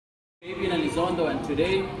Fabian Elizondo, and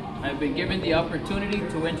today I've been given the opportunity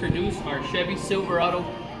to introduce our Chevy Silverado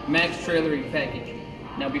Max Trailering Package.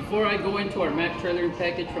 Now before I go into our Max Trailering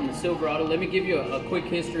Package from the Silverado, let me give you a quick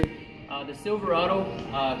history. The Silverado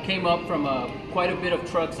came up from quite a bit of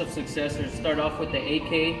trucks of successors. Started off with the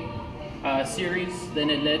AK series, then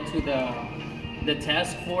it led to the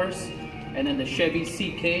Task Force, and then the Chevy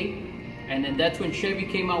CK, and then that's when Chevy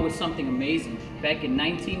came out with something amazing. Back in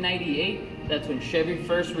 1998, that's when Chevy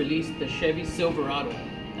first released the Chevy Silverado.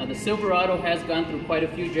 Now the Silverado has gone through quite a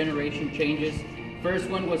few generation changes. First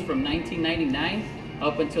one was from 1999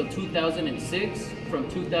 up until 2006. From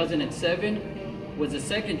 2007 was the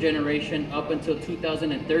second generation up until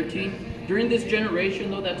 2013. During this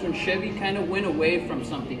generation though, that's when Chevy kind of went away from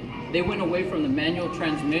something. They went away from the manual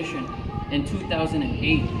transmission in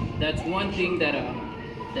 2008. That's one thing that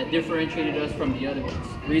differentiated us from the other ones.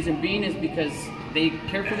 Reason being is because they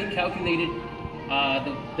carefully calculated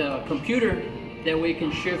the computer that way it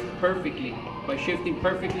can shift perfectly. By shifting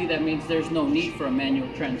perfectly, that means there's no need for a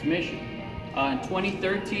manual transmission. In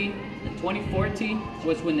 2013 and 2014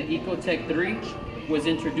 was when the Ecotec 3 was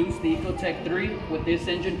introduced. The Ecotec 3, what this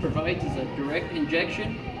engine provides is a direct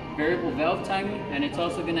injection, variable valve timing, and it's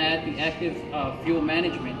also going to add the active fuel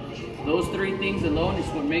management. Those three things alone is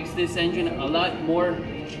what makes this engine a lot more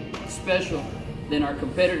special than our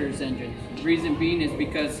competitors' engines. The reason being is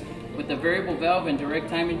because with the variable valve and direct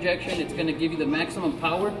time injection, it's going to give you the maximum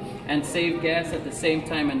power and save gas at the same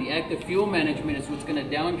time. And the active fuel management is what's going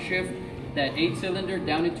to downshift that 8-cylinder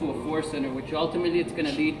down into a 4-cylinder, which ultimately it's going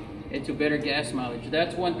to lead into better gas mileage.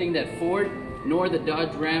 That's one thing that Ford nor the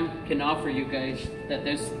Dodge Ram can offer you guys, that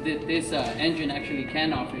this engine actually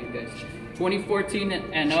can offer you guys. 2014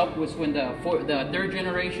 and up was when the third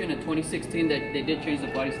generation, and 2016 that they did change the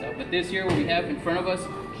body style. But this year what we have in front of us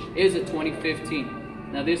is a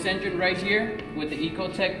 2015. Now this engine right here with the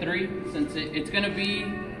Ecotec 3, since it's going to be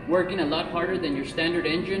working a lot harder than your standard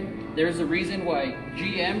engine, there's a reason why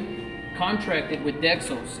GM contracted with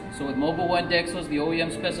Dexos. So with Mobil 1 Dexos, the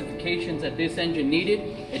OEM specifications that this engine needed,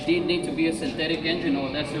 it did need to be a synthetic engine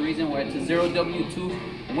oil. That's the reason why it's a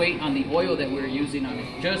 0W2 weight on the oil that we're using on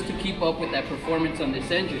it, just to keep up with that performance on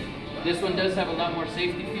this engine. This one does have a lot more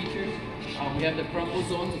safety features. We have the crumple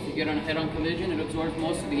zones. If you get on a head-on collision, it absorbs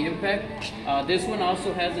most of the impact. This one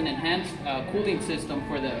also has an enhanced cooling system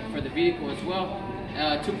for the vehicle as well,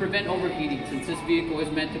 to prevent overheating. Since this vehicle is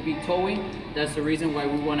meant to be towing, that's the reason why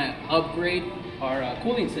we want to upgrade our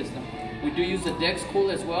cooling system. We do use the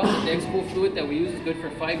DexCool as well. The DexCool fluid that we use is good for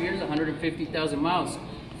 5 years, 150,000 miles.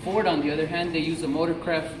 Ford, on the other hand, they use the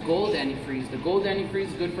Motorcraft Gold Antifreeze. The Gold Antifreeze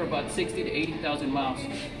is good for about 60 to 80,000 miles.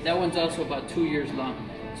 That one's also about 2 years long.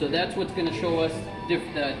 So that's what's going to show us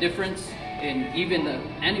the difference in even the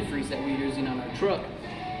antifreeze that we're using on our truck.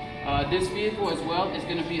 This vehicle as well is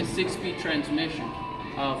going to be a 6-speed transmission.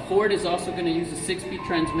 Ford is also going to use a 6-speed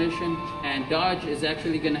transmission, and Dodge is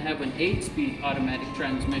actually going to have an 8-speed automatic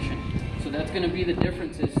transmission. So that's going to be the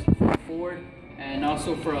differences from Ford and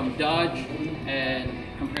also from Dodge and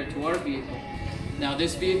compared to our vehicle. Now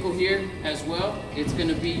this vehicle here as well, it's going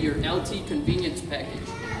to be your LT convenience package.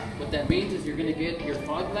 What that means is you're going to get your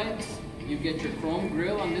fog lights, you get your chrome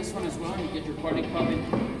grille on this one as well, and you get your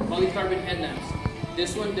polycarbon headlamps.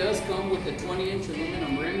 This one does come with the 20-inch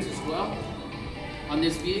aluminum rims as well. On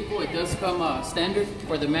this vehicle, it does come standard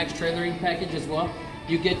for the Max Trailering Package as well.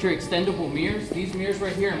 You get your extendable mirrors. These mirrors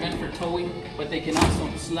right here are meant for towing, but they can also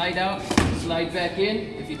slide out, slide back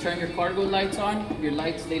in. If you turn your cargo lights on, your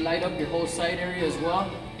lights, they light up your whole side area as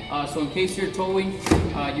well. So in case you're towing,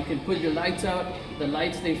 you can put your lights out. The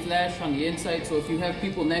lights, they flash on the inside, so if you have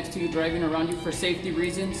people next to you driving around you for safety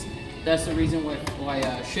reasons, that's the reason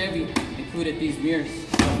why Chevy included these mirrors.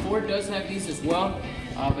 Ford does have these as well,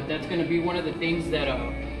 but that's going to be one of the things that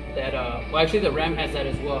well, actually the Ram has that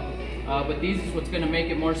as well. But these is what's going to make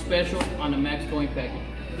it more special on the Max Towing Package.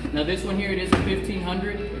 Now this one here, it is a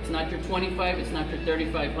 1500. It's not your 25, it's not your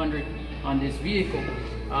 3500 on this vehicle.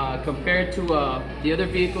 Compared to the other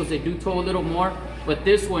vehicles, they do tow a little more, but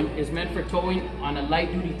this one is meant for towing on a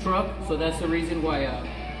light-duty truck, so that's the reason why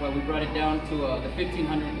we brought it down to the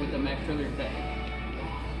 1500 with the Max Trailering Package.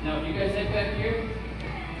 Now if you guys head back here,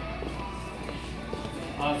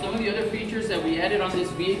 some of the other features that we added on this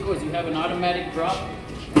vehicle is you have an automatic drop.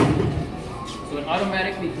 So it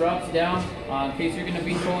automatically drops down in case you're going to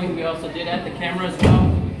be towing. We also did add the camera as well.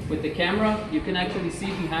 With the camera, you can actually see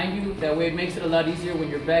behind you. That way it makes it a lot easier when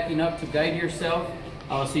you're backing up to guide yourself.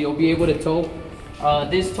 So you'll be able to tow.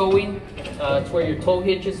 This towing, it's where your tow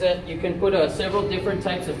hitch is at. You can put several different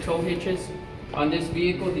types of tow hitches on this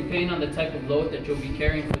vehicle depending on the type of load that you'll be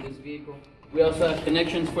carrying for this vehicle. We also have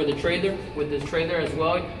connections for the trailer with this trailer as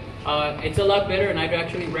well. It's a lot better, and I'd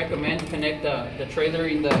actually recommend connect the trailer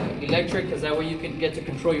in the electric, because that way you can get to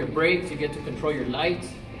control your brakes, you get to control your lights.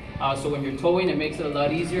 So when you're towing, it makes it a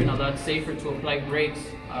lot easier and a lot safer to apply brakes.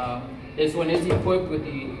 This one is equipped with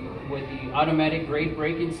the automatic grade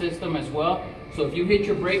braking system as well. So if you hit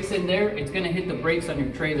your brakes in there, it's going to hit the brakes on your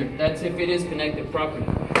trailer. That's if it is connected properly.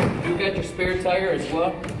 You got your spare tire as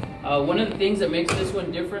well. One of the things that makes this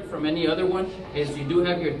one different from any other one is you do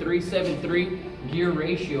have your 373 gear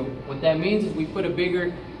ratio. What that means is we put a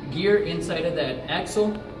bigger gear inside of that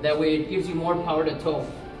axle. That way it gives you more power to tow.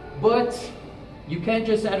 But you can't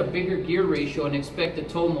just add a bigger gear ratio and expect to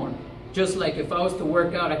tow more. Just like if I was to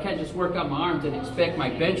work out, I can't just work out my arms and expect my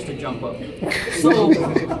bench to jump up. So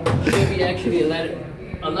Chevy actually added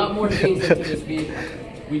a lot more things into this vehicle.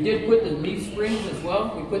 We did put the leaf springs as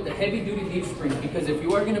well. We put the heavy duty leaf springs, because if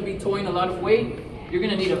you are going to be towing a lot of weight, you're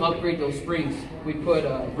going to need to upgrade those springs. We put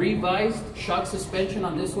revised shock suspension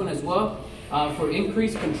on this one as well, for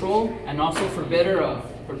increased control and also for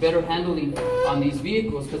better handling on these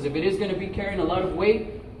vehicles. Because if it is going to be carrying a lot of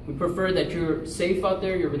weight, we prefer that you're safe out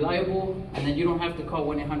there, you're reliable, and then you don't have to call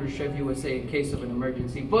 1-800-CHEV-USA in case of an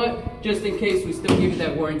emergency. But just in case, we still give you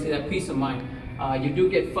that warranty, that peace of mind. You do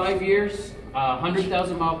get 5 years,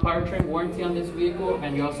 100,000 mile powertrain warranty on this vehicle,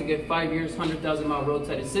 and you also get 5 years, 100,000 mile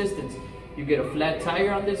roadside assistance. You get a flat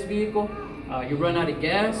tire on this vehicle. You run out of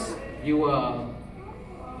gas.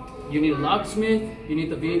 You need a locksmith. You need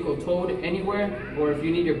the vehicle towed anywhere, or if you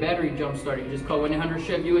need your battery jump started, you just call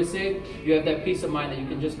 1-800-CHEV-USA. You have that peace of mind that you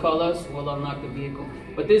can just call us. We'll unlock the vehicle.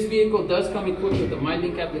 But this vehicle does come equipped with the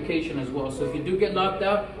MyLink application as well. So if you do get locked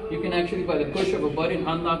out, you can actually, by the push of a button,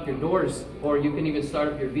 unlock your doors, or you can even start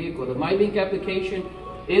up your vehicle. The MyLink application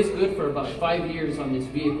is good for about 5 years on this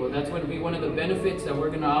vehicle. That's going to be one of the benefits that we're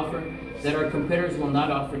going to offer that our competitors will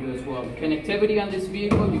not offer you as well. Connectivity on this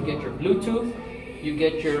vehicle, you get your Bluetooth, you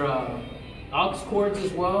get your aux cords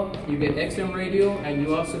as well, you get XM radio, and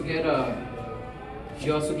you also get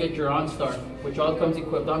your OnStar, which all comes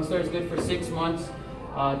equipped. OnStar is good for 6 months.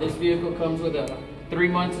 This vehicle comes with 3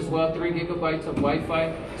 months as well, 3 gigabytes of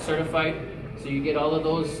Wi-Fi certified. So you get all of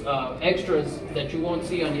those extras that you won't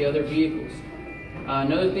see on the other vehicles.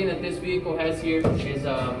 Another thing that this vehicle has here is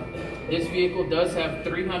this vehicle does have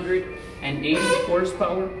 380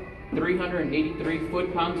 horsepower, 383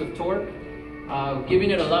 foot-pounds of torque,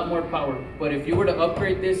 giving it a lot more power. But if you were to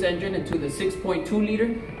upgrade this engine into the 6.2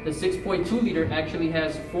 liter, the 6.2 liter actually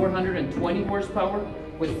has 420 horsepower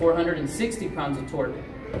with 460 pounds of torque.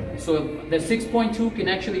 So the 6.2 can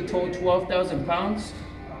actually tow 12,000 pounds.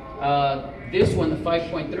 This one, the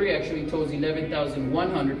 5.3, actually tows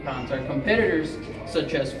 11,100 pounds. Our competitors,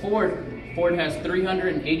 such as Ford has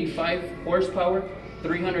 385 horsepower,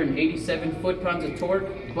 387 foot-pounds of torque,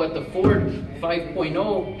 but the Ford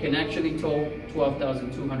 5.0 can actually tow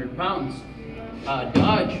 12,200 pounds.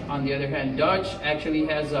 Dodge, on the other hand, Dodge actually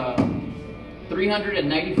has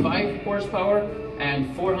 395 horsepower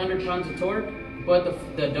and 400 pounds of torque, but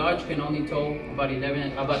the Dodge can only tow about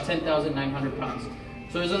 10,900 pounds.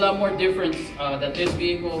 So there's a lot more difference that this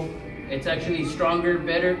vehicle, it's actually stronger,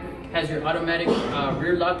 better, has your automatic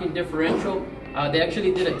rear locking differential. They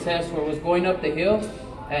actually did a test where it was going up the hill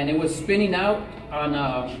and it was spinning out on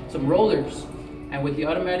some rollers. And with the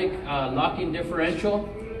automatic locking differential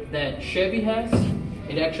that Chevy has,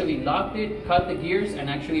 it actually locked it, cut the gears, and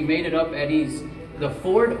actually made it up at ease. The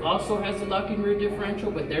Ford also has a locking rear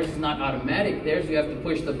differential, but theirs is not automatic. Theirs, you have to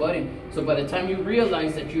push the button. So by the time you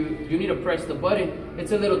realize that you need to press the button,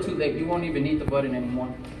 it's a little too late. You won't even need the button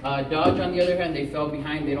anymore. Dodge, on the other hand, they fell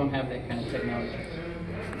behind. They don't have that kind of technology.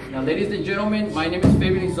 Now, ladies and gentlemen, my name is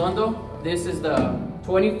Fabian Elizondo. This is the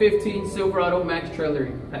 2015 Silverado Max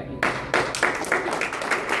Trailer Package.